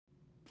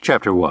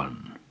Chapter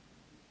 1.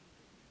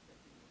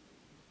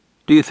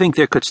 "Do you think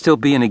there could still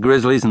be any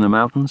grizzlies in the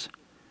mountains?"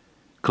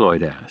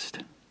 Cloyd asked.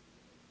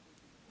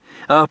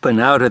 Up and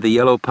out of the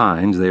yellow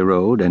pines they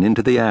rode, and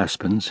into the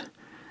aspens,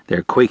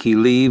 their quaky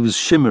leaves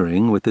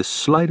shimmering with the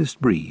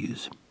slightest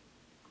breeze.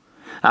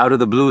 Out of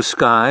the blue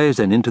skies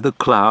and into the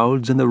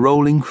clouds and the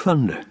rolling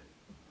thunder.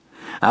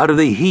 Out of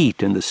the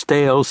heat and the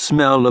stale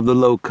smell of the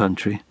low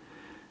country,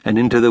 and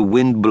into the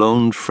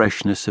wind-blown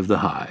freshness of the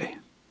high.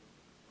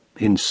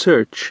 In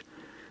search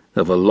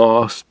of a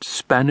lost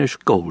Spanish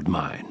gold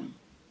mine.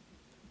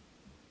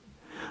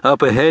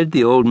 Up ahead,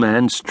 the old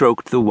man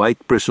stroked the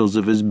white bristles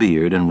of his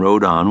beard and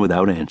rode on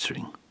without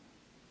answering.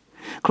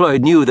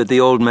 Cloyd knew that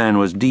the old man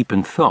was deep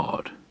in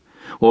thought.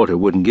 Walter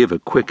wouldn't give a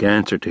quick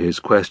answer to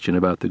his question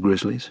about the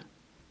grizzlies.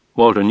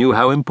 Walter knew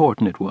how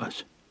important it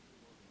was.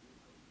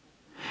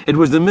 It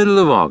was the middle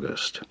of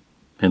August,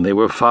 and they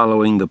were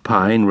following the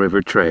Pine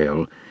River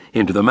Trail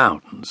into the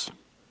mountains.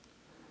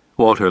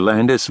 Walter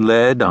Landis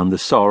led on the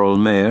sorrel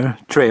mare,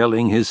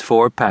 trailing his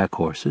 4 pack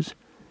horses.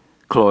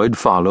 Cloyd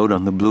followed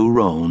on the blue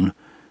roan,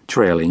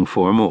 trailing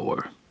 4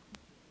 more.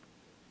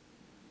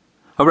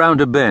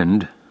 Around a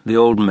bend, the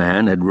old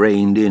man had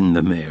reined in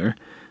the mare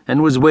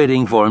and was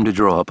waiting for him to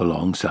draw up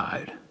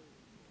alongside.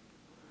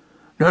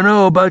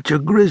 "Dunno about your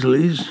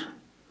grizzlies,"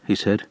 he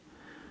said.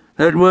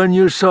 "That one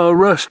you saw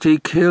Rusty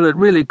kill, it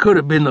really could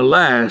have been the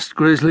last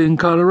grizzly in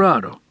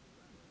Colorado."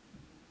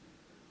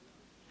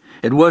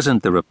 It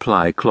wasn't the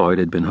reply Cloyd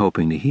had been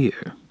hoping to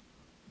hear.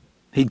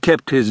 He'd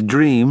kept his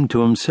dream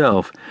to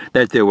himself,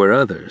 that there were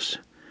others.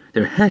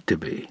 There had to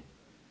be.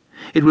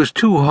 It was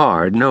too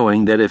hard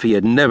knowing that if he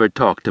had never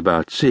talked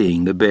about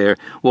seeing the bear,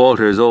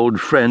 Walter's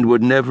old friend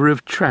would never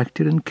have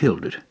tracked it and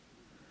killed it.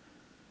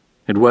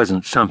 It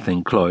wasn't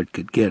something Cloyd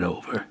could get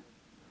over.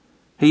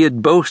 He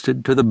had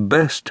boasted to the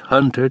best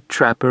hunter,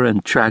 trapper,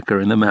 and tracker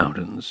in the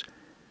mountains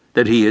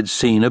that he had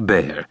seen a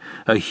bear,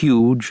 a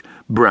huge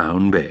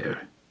brown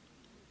bear.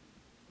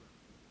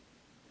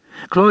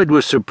 Cloyd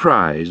was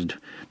surprised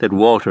that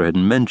Walter had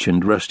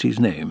mentioned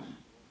Rusty's name.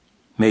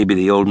 Maybe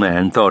the old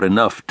man thought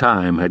enough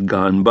time had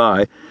gone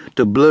by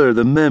to blur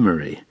the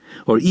memory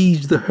or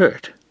ease the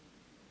hurt.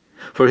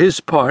 For his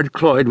part,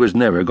 Cloyd was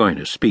never going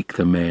to speak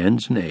the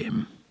man's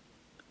name.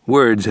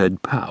 Words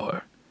had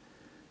power,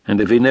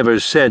 and if he never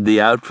said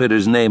the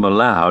outfitter's name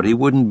aloud, he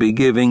wouldn't be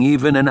giving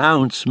even an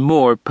ounce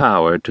more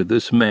power to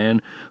this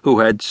man who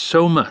had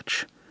so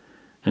much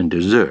and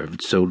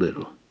deserved so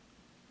little.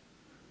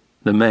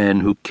 The man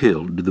who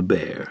killed the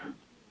bear.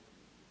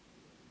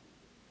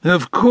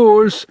 "Of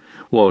course,"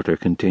 Walter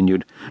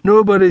continued,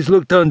 "nobody's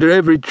looked under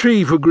every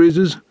tree for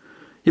grizzlies.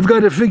 You've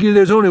got to figure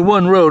there's only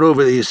one road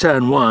over these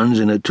San Juans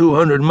in a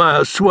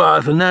 200-mile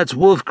swath, and that's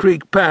Wolf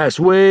Creek Pass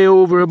way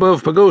over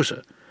above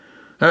Pagosa.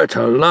 That's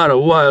a lot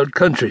of wild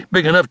country,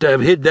 big enough to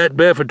have hid that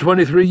bear for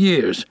 23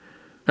 years.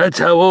 That's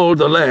how old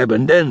the lab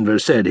in Denver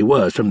said he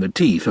was from the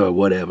teeth or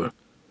whatever."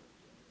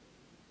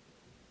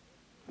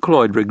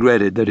 Cloyd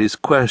regretted that his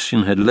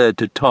question had led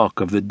to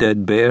talk of the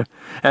dead bear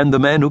and the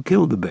man who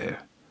killed the bear.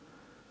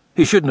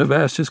 He shouldn't have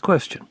asked his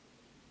question.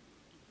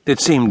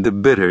 It seemed the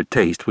bitter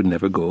taste would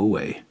never go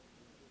away.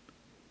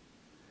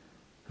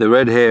 The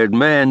red-haired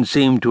man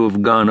seemed to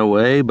have gone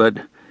away,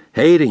 but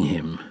hating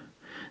him,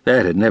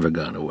 that had never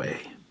gone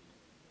away.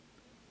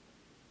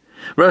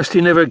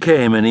 Rusty never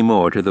came any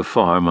more to the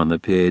farm on the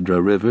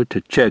Piedra River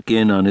to check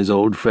in on his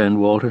old friend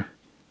Walter.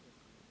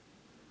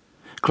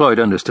 Cloyd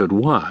understood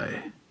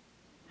why.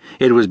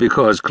 It was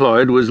because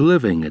Cloyd was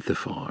living at the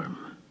farm.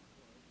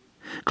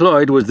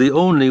 Cloyd was the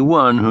only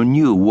one who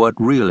knew what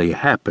really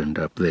happened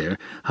up there,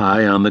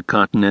 high on the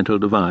Continental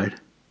Divide.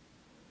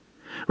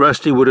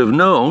 Rusty would have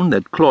known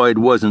that Cloyd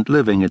wasn't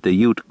living at the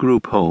Ute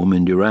group home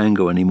in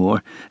Durango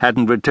anymore,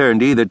 hadn't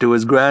returned either to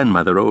his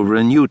grandmother over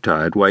in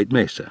Utah at White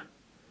Mesa.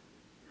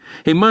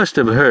 He must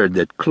have heard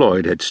that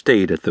Cloyd had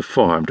stayed at the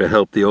farm to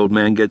help the old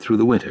man get through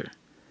the winter.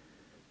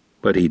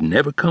 But he'd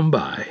never come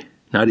by,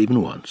 not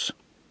even once.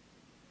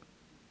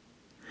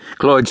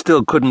 Cloyd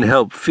still couldn't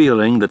help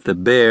feeling that the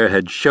bear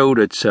had showed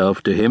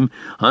itself to him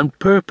on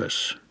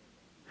purpose.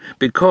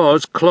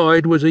 Because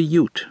Cloyd was a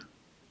Ute.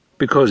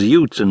 Because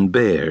Utes and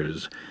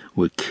bears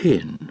were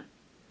kin.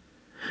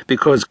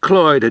 Because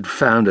Cloyd had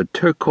found a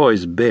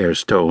turquoise bear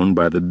stone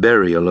by the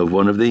burial of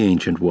one of the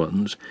ancient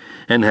ones,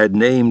 and had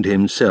named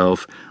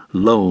himself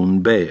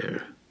Lone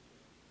Bear.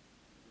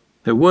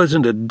 There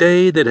wasn't a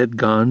day that had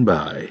gone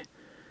by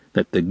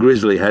that the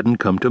grizzly hadn't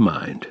come to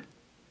mind.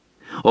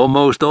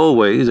 Almost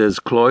always as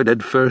Cloyd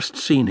had first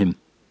seen him,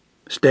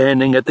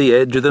 standing at the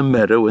edge of the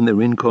meadow in the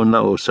Rincon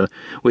La Osa,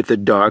 with the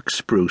dark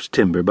spruce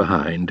timber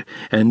behind,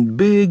 and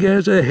big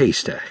as a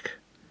haystack.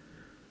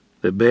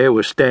 The bear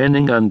was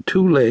standing on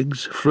 2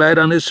 legs, flat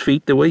on his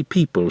feet the way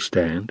people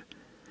stand,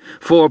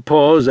 4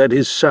 paws at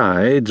his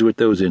sides with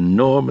those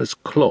enormous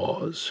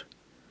claws.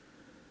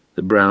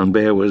 The brown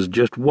bear was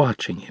just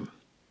watching him,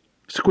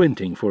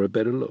 squinting for a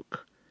better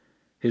look,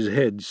 his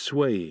head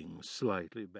swaying slightly back.